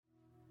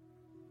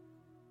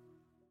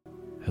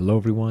Hello,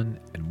 everyone,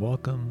 and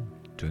welcome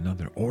to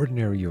another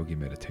Ordinary Yogi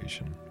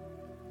meditation.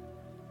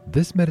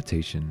 This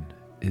meditation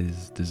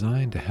is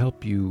designed to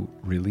help you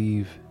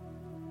relieve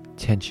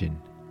tension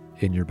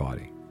in your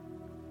body.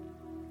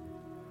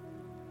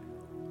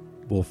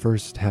 We'll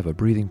first have a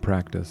breathing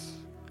practice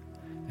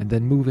and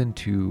then move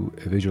into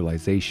a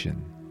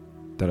visualization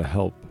that'll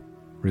help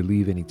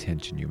relieve any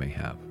tension you may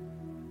have.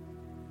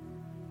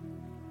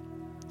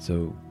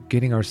 So,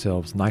 getting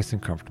ourselves nice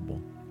and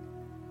comfortable,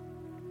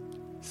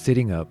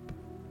 sitting up,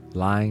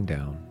 lying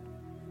down,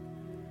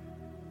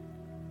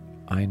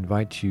 I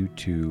invite you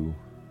to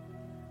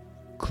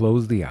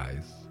close the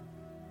eyes.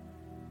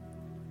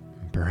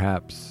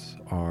 Perhaps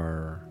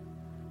our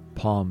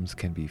palms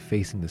can be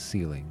facing the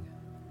ceiling.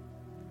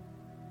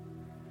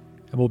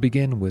 And we'll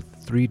begin with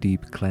 3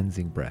 deep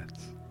cleansing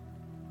breaths.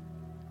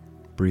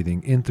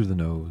 Breathing in through the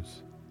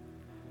nose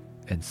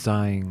and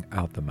sighing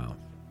out the mouth.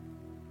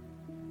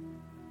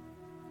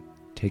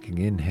 Taking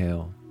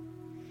inhale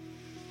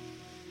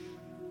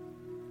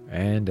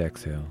and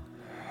exhale.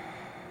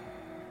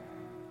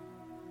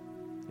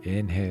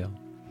 Inhale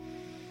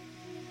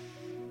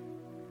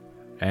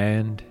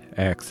and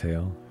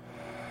exhale.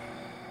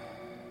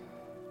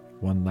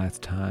 One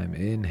last time.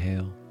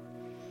 Inhale.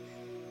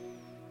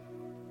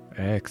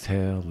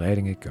 Exhale,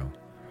 letting it go.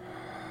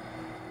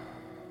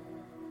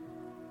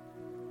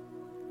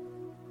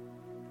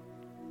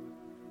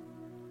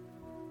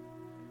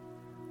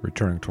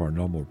 Returning to our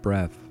normal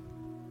breath.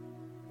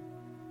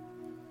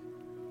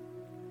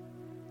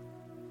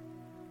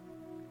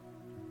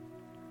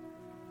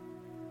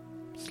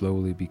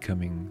 Slowly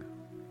becoming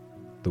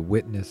the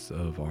witness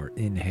of our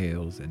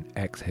inhales and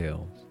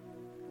exhales.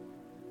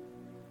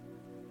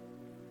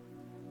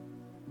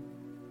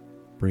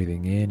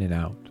 Breathing in and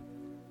out.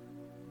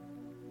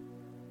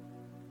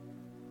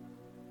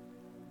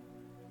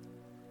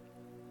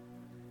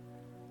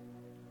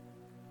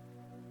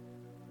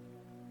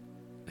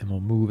 And we'll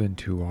move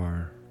into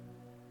our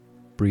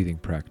breathing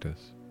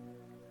practice.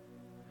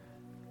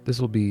 This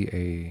will be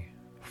a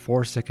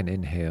 4-second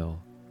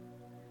inhale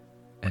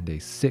and a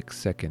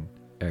 6-second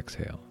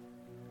exhale,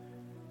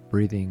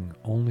 breathing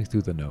only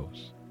through the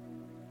nose.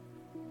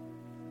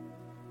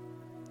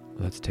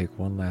 Let's take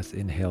one last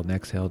inhale and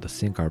exhale to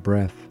sync our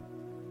breath.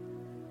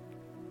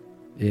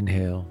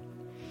 Inhale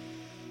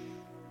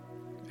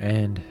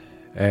and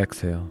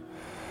exhale.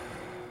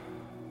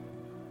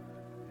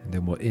 And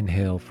then we'll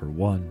inhale for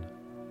 1,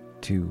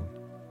 2,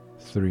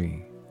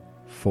 3,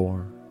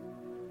 4.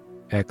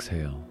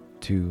 Exhale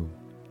 2,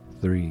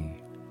 3,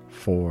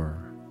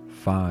 4,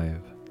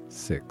 5,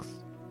 6.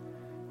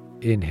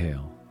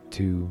 Inhale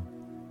 2,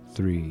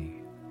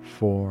 3,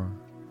 4.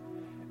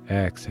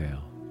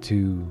 Exhale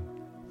 2,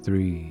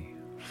 3,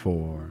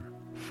 4,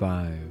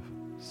 5,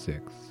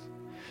 6.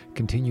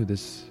 Continue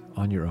this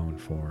on your own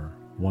for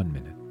 1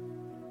 minute.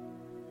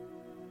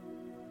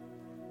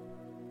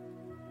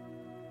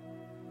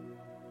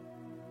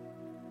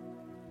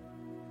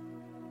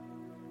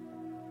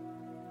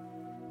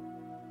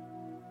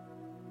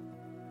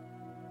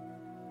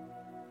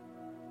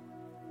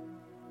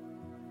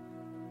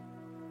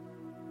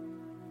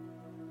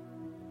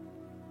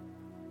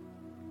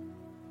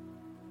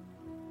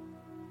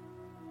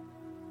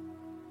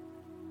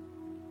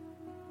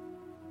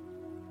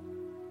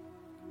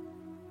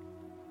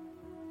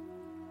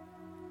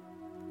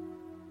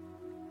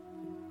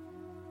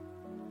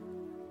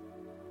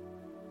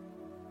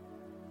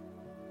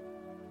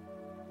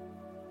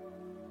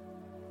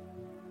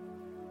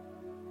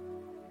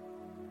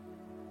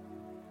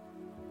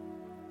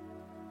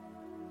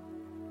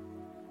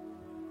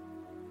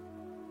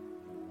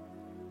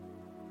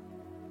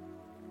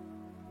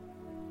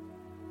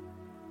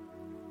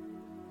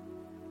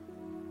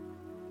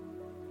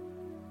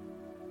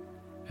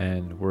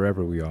 And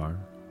wherever we are,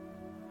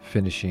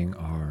 finishing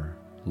our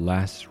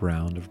last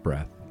round of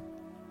breath.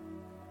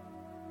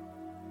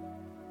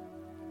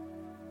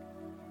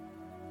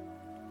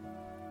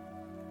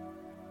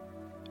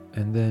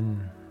 And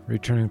then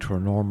returning to our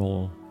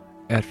normal,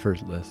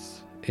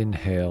 effortless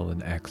inhale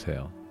and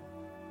exhale.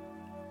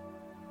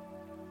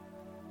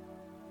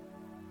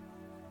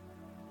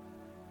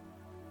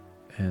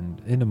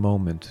 And in a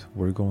moment,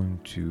 we're going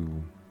to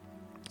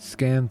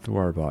scan through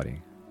our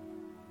body,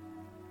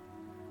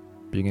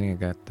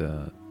 beginning at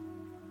the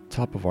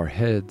top of our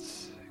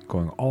heads,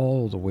 going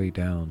all the way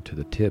down to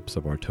the tips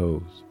of our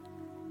toes.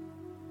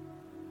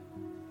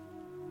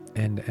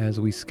 And as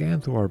we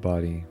scan through our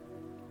body,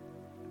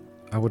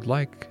 I would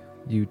like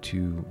you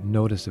to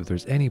notice if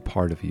there's any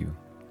part of you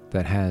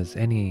that has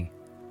any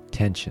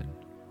tension.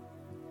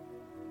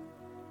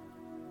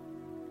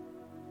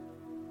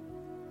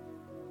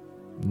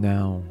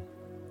 Now,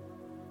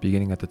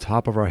 beginning at the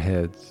top of our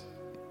heads,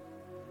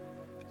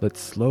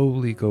 let's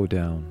slowly go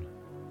down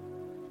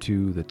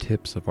to the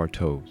tips of our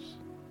toes.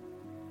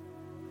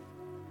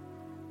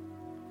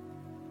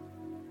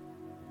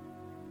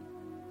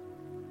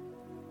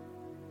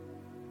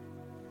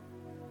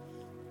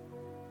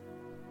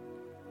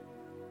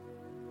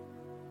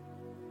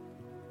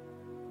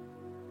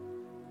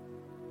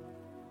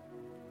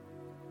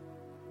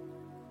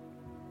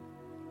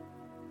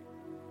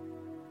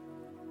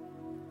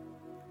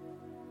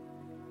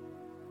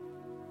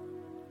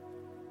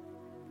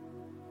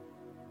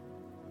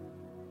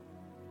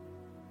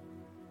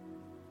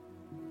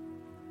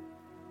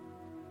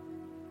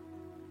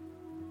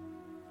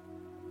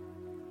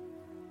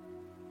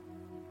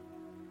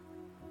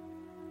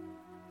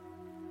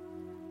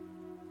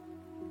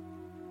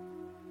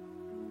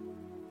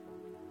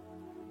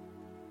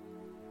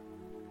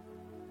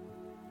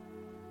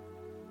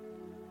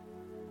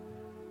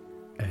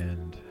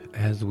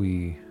 as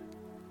we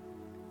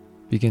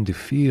begin to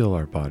feel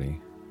our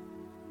body,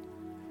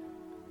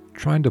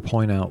 trying to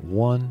point out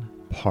one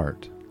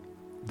part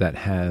that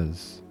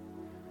has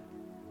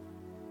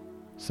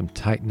some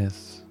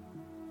tightness,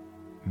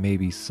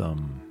 maybe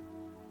some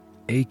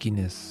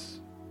achiness,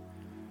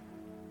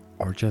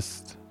 or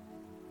just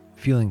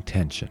feeling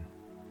tension.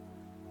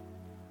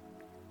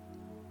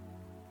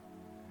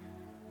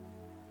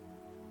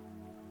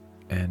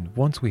 And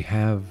once we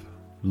have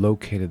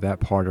located that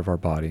part of our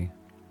body,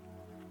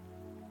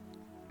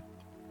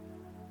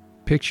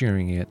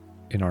 picturing it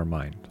in our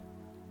mind,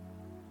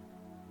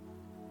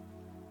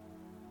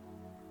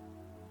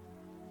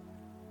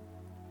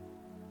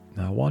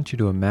 now I want you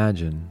to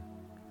imagine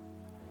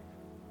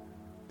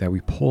that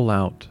we pull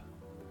out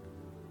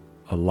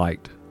a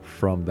light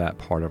from that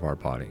part of our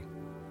body,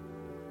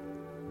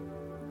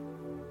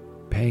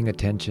 paying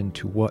attention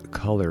to what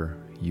color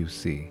you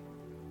see.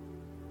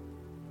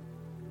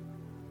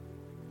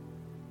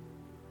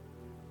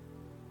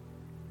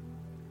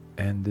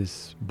 And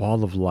this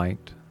ball of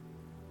light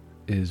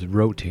is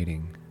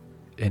rotating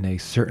in a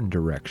certain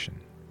direction.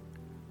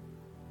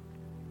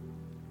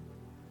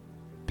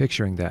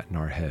 Picturing that in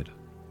our head.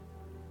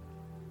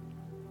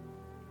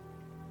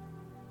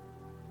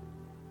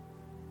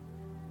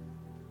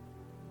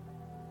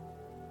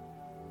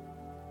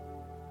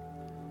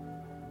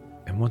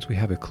 And once we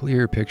have a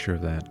clear picture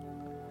of that,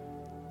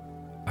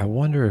 I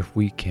wonder if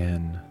we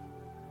can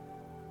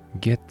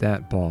get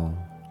that ball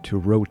to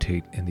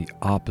rotate in the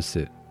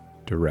opposite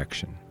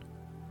direction.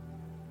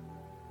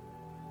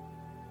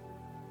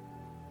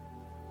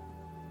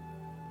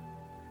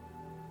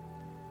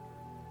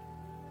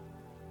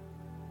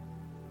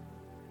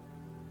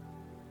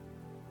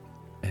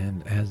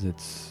 And as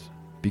it's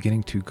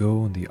beginning to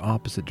go in the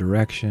opposite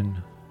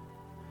direction,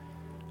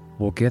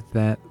 we'll get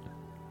that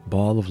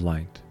ball of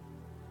light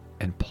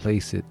and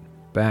place it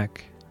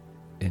back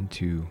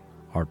into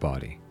our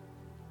body.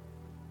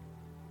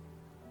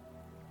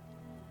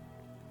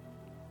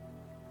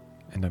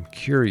 And I'm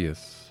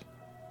curious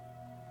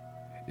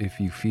if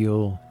you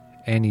feel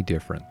any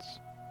difference.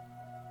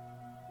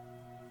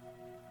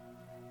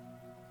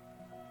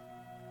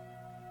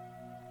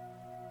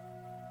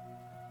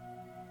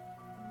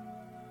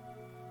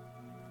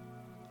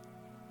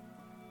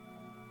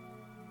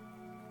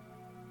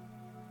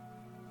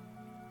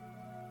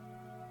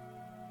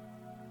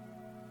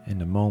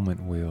 In a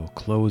moment, we'll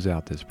close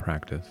out this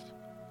practice.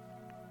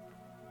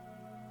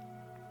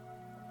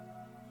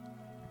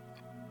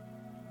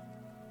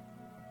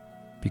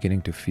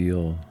 Beginning to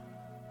feel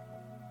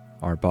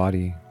our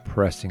body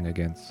pressing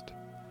against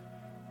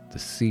the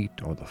seat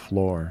or the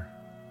floor.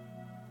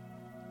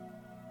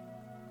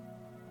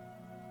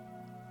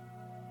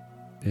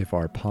 If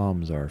our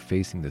palms are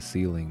facing the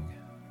ceiling,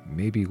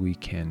 maybe we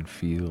can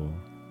feel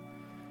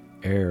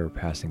air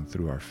passing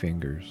through our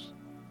fingers.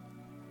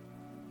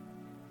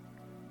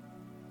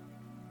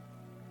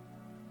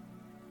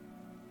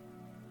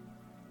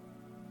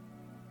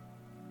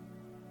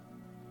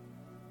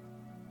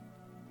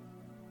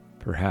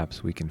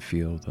 Perhaps we can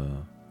feel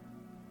the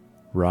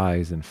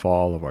rise and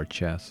fall of our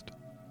chest.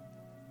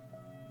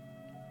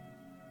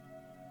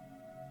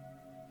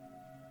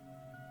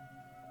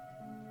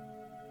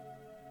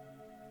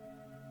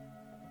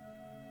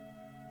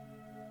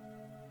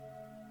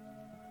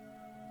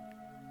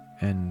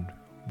 And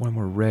when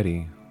we're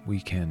ready, we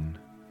can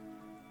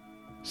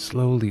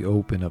slowly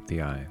open up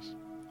the eyes.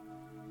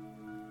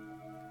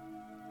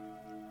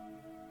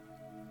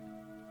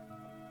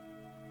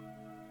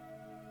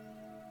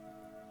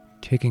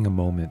 Taking a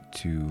moment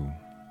to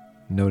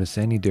notice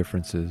any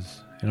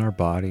differences in our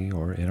body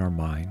or in our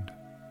mind,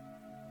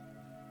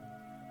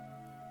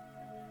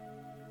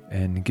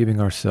 and giving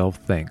ourselves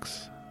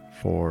thanks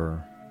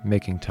for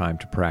making time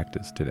to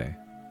practice today.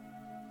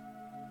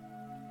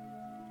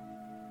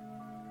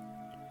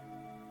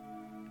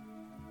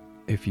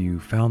 If you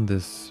found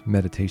this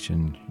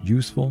meditation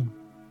useful,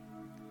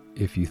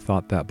 if you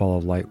thought that ball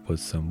of light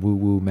was some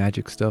woo-woo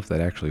magic stuff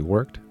that actually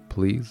worked,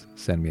 please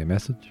send me a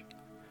message.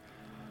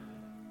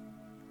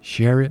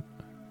 Share it,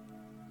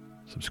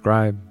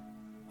 subscribe,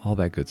 all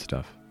that good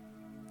stuff.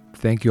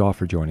 Thank you all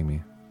for joining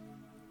me,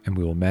 and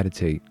we will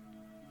meditate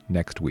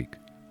next week.